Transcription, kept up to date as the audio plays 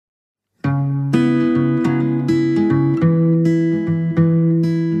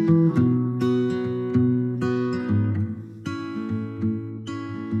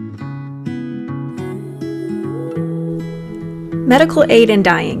Medical aid in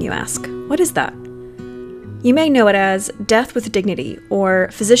dying, you ask. What is that? You may know it as death with dignity or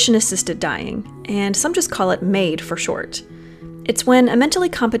physician-assisted dying, and some just call it MAID for short. It's when a mentally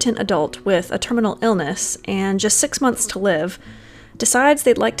competent adult with a terminal illness and just 6 months to live decides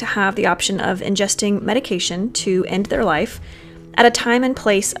they'd like to have the option of ingesting medication to end their life at a time and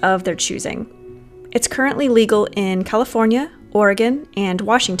place of their choosing. It's currently legal in California, Oregon, and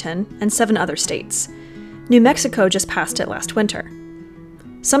Washington, and 7 other states. New Mexico just passed it last winter.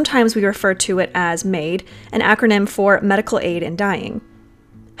 Sometimes we refer to it as MAID, an acronym for Medical Aid in Dying.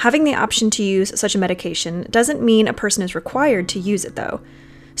 Having the option to use such a medication doesn't mean a person is required to use it, though.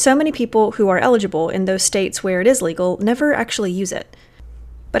 So many people who are eligible in those states where it is legal never actually use it.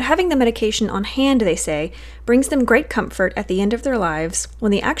 But having the medication on hand, they say, brings them great comfort at the end of their lives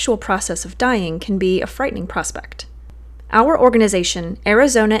when the actual process of dying can be a frightening prospect. Our organization,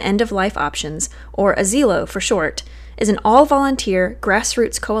 Arizona End of Life Options, or AZILO for short, is an all-volunteer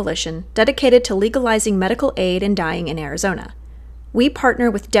grassroots coalition dedicated to legalizing medical aid in dying in Arizona. We partner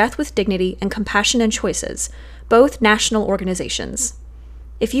with Death with Dignity and Compassion and Choices, both national organizations.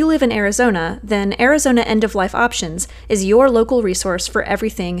 If you live in Arizona, then Arizona End of Life Options is your local resource for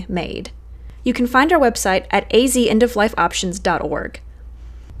everything MAID. You can find our website at azendoflifeoptions.org.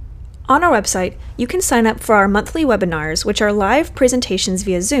 On our website, you can sign up for our monthly webinars, which are live presentations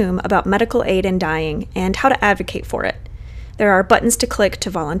via Zoom about medical aid in dying and how to advocate for it. There are buttons to click to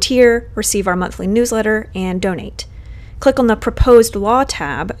volunteer, receive our monthly newsletter, and donate. Click on the Proposed Law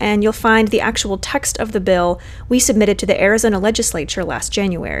tab, and you'll find the actual text of the bill we submitted to the Arizona legislature last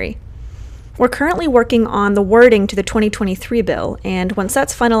January. We're currently working on the wording to the 2023 bill, and once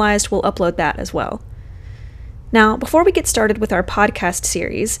that's finalized, we'll upload that as well. Now, before we get started with our podcast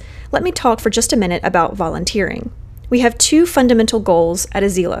series, let me talk for just a minute about volunteering. We have 2 fundamental goals at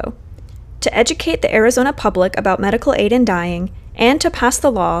AZILO: to educate the Arizona public about medical aid in dying, and to pass the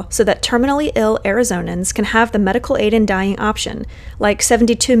law so that terminally ill Arizonans can have the medical aid in dying option, like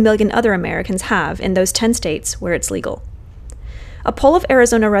 72 million other Americans have in those 10 states where it's legal. A poll of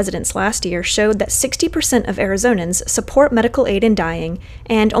Arizona residents last year showed that 60% of Arizonans support medical aid in dying,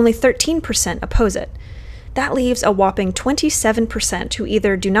 and only 13% oppose it. That leaves a whopping 27% who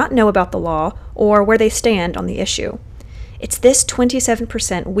either do not know about the law or where they stand on the issue. It's this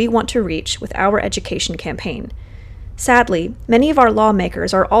 27% we want to reach with our education campaign. Sadly, many of our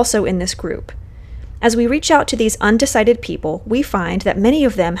lawmakers are also in this group. As we reach out to these undecided people, we find that many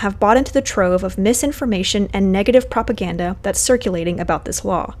of them have bought into the trove of misinformation and negative propaganda that's circulating about this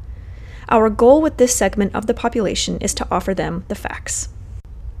law. Our goal with this segment of the population is to offer them the facts.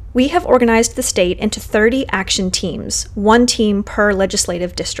 We have organized the state into 30 action teams, 1 team per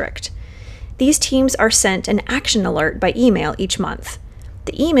legislative district. These teams are sent an action alert by email each month.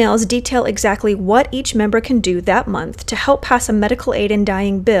 The emails detail exactly what each member can do that month to help pass a medical aid in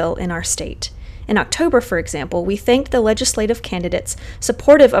dying bill in our state. In October, for example, we thanked the legislative candidates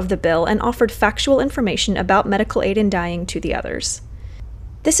supportive of the bill and offered factual information about medical aid in dying to the others.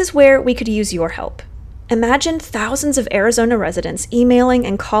 This is where we could use your help. Imagine thousands of Arizona residents emailing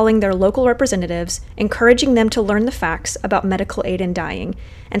and calling their local representatives, encouraging them to learn the facts about medical aid in dying,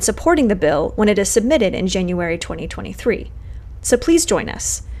 and supporting the bill when it is submitted in January 2023. So please join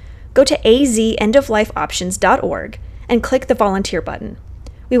us. Go to azendoflifeoptions.org and click the volunteer button.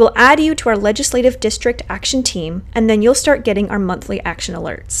 We will add you to our legislative district action team, and then you'll start getting our monthly action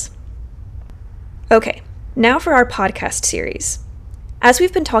alerts. Okay, now for our podcast series. As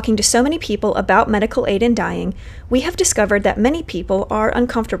we've been talking to so many people about medical aid in dying, we have discovered that many people are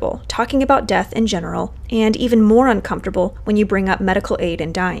uncomfortable talking about death in general, and even more uncomfortable when you bring up medical aid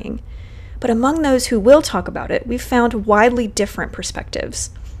in dying. But among those who will talk about it, we've found widely different perspectives.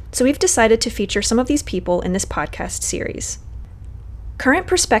 So we've decided to feature some of these people in this podcast series. Current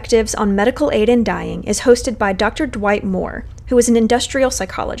Perspectives on Medical Aid in Dying is hosted by Dr. Dwight Moore, who is an industrial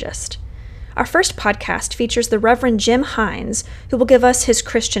psychologist. Our first podcast features the Reverend Jim Hines, who will give us his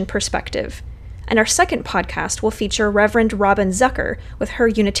Christian perspective. And our second podcast will feature Reverend Robin Zucker with her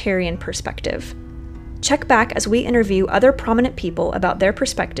Unitarian perspective. Check back as we interview other prominent people about their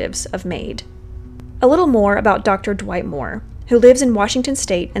perspectives of MAID. A little more about Dr. Dwight Moore, who lives in Washington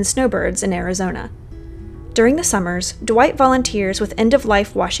State and Snowbirds in Arizona. During the summers, Dwight volunteers with End of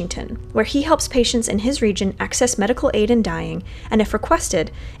Life Washington, where he helps patients in his region access medical aid in dying, and if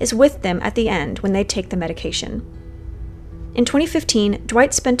requested, is with them at the end when they take the medication. In 2015,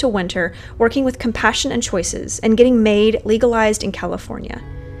 Dwight spent a winter working with Compassion and Choices and getting MAID legalized in California.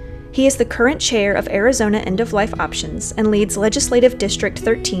 He is the current chair of Arizona End of Life Options and leads Legislative District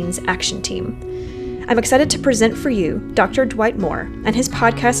 13's Action Team. I'm excited to present for you Dr. Dwight Moore and his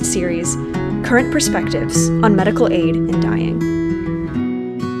podcast series, Current Perspectives on Medical Aid in Dying.